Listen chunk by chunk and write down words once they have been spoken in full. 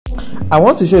I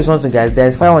want to show you something, guys. There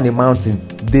is fire on the mountain.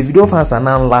 Davido fans are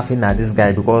now laughing at this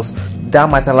guy because that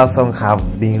Machala song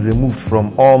have been removed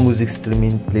from all music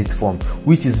streaming platforms,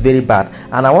 which is very bad.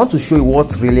 And I want to show you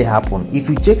what really happened. If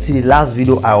you check to the last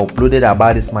video I uploaded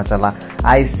about this Machala,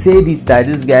 I said it that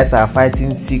these guys are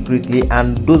fighting secretly,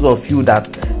 and those of you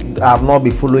that have not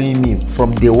been following me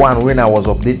from day one when I was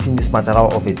updating this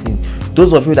Machala of a thing,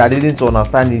 those of you that didn't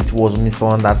understand it was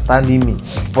misunderstanding me.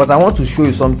 But I want to show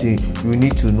you something you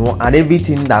need to know and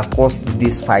everything that caused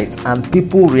this fight and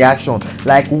people reaction.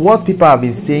 Like what people have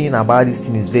been saying about this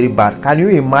thing is very bad. Can you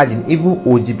imagine? Even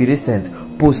OGB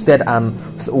recent posted and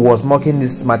was mocking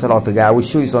this Machala of a guy. I will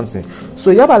show you something.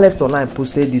 So Yaba Left Online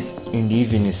posted this in the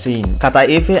evening saying Carter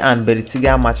Efe and Berri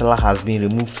Tiga Machala has been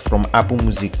removed from Apple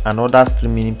Music and other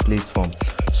streaming platforms.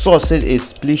 Source said a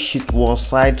split sheet was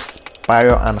side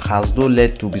spiral and has though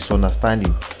led to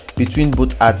misunderstanding between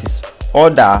both artists.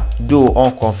 Other, though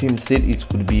unconfirmed, said it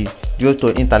could be due to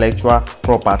intellectual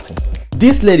property.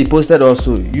 This lady posted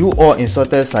also, you all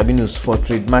insulted Sabinus for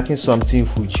trademarking something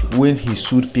huge when he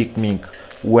sued Pick Mink.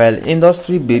 Well,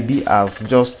 industry baby has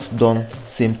just done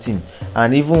same thing,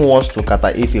 and even worse to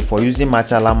Carter Efe for using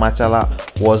Machala.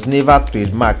 Machala was never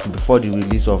trademarked before the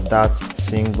release of that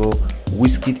single.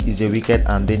 Wizkid is a wicked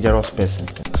and dangerous person.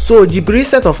 So the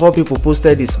set of all people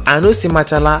posted this. I know see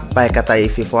Machala by Carter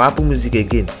Efe for Apple Music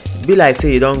again. Be like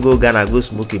say you don't go Ghana go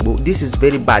smoke a bowl. This is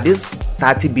very bad. This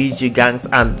 30 BG gangs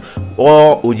and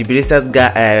all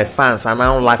OGB fans are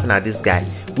now laughing at this guy,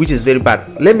 which is very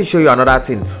bad. Let me show you another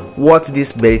thing. What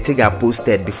this Berri Tiga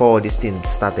posted before all this thing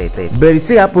started. Berri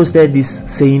Tiga posted this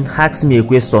saying, "Ask me a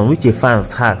question," which a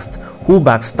fans asked, "Who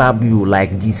backstab you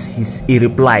like this?" He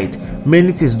replied,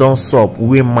 "Many things don't sup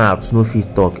wey mouth no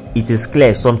fit talk. It is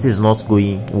clear something is not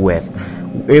going well."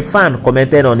 A fan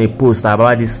commented on a post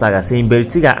about this saga saying Berri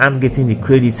Tiga aren't getting the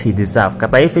credits he deserves.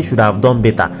 Carter Efe should have done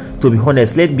better. To be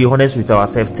honest, let's be honest with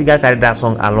ourselves. Tiga carried that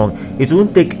song along. It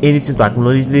won't take anything to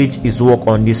acknowledge his work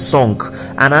on this song.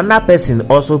 And another person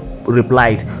also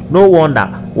replied, "No wonder,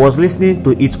 was listening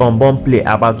to it on Bomb Play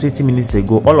about 20 minutes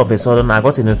ago. All of a sudden I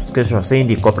got a notification saying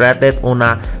the copyrighted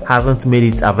owner hasn't made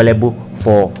it available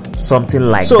for something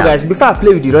like that." So guys, before I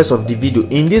play with the rest of the video,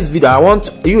 in this video I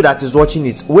want you that is watching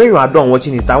it, when you are done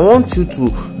watching it, I want you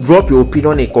to drop your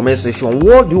opinion in the comment section.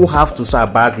 What do you have to say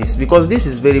about this? Because this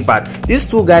is very bad. These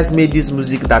two guys made this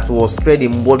music that was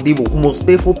spreading, but the most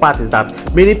painful part is that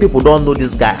many people don't know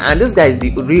this guy, and this guy is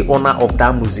the real owner of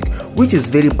that music, which is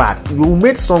very bad. You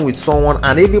made song with someone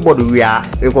and everybody we are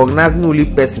recognizing only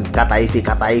person Carter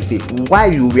Efe. Why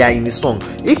you were in the song?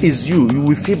 If it's you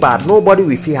will feel bad. Nobody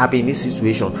will feel happy in this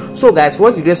situation. So guys,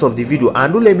 watch the rest of the video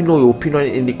and do let me know your opinion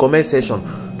in the comment section.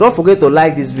 Don't forget to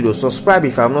like this video, subscribe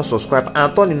if you have not subscribed,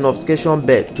 and turn the notification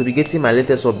bell to be getting my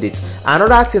latest updates.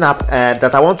 Another thing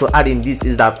that I want to add in this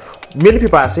is that many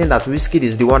people are saying that Wizkid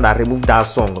is the one that removed that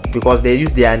song because they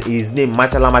used his name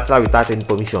Machala without any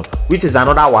permission, which is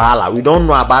another wahala. We don't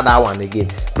know about that one again.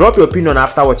 Drop your opinion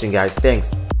after watching, guys.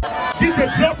 Thanks. DJ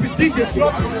drop it.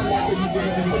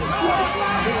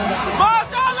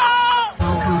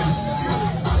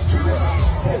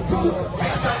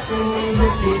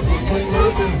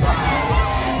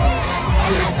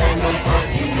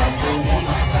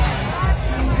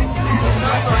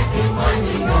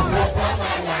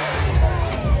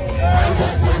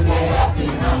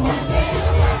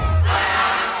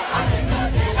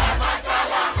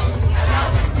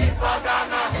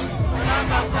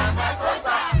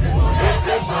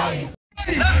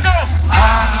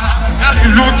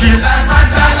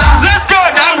 Let's go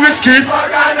down Wizkid.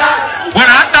 When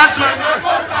I dance,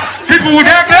 people would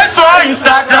have place for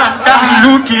Instagram.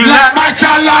 Looking like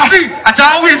Machala. I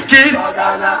tell Wizkid.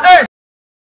 Hey.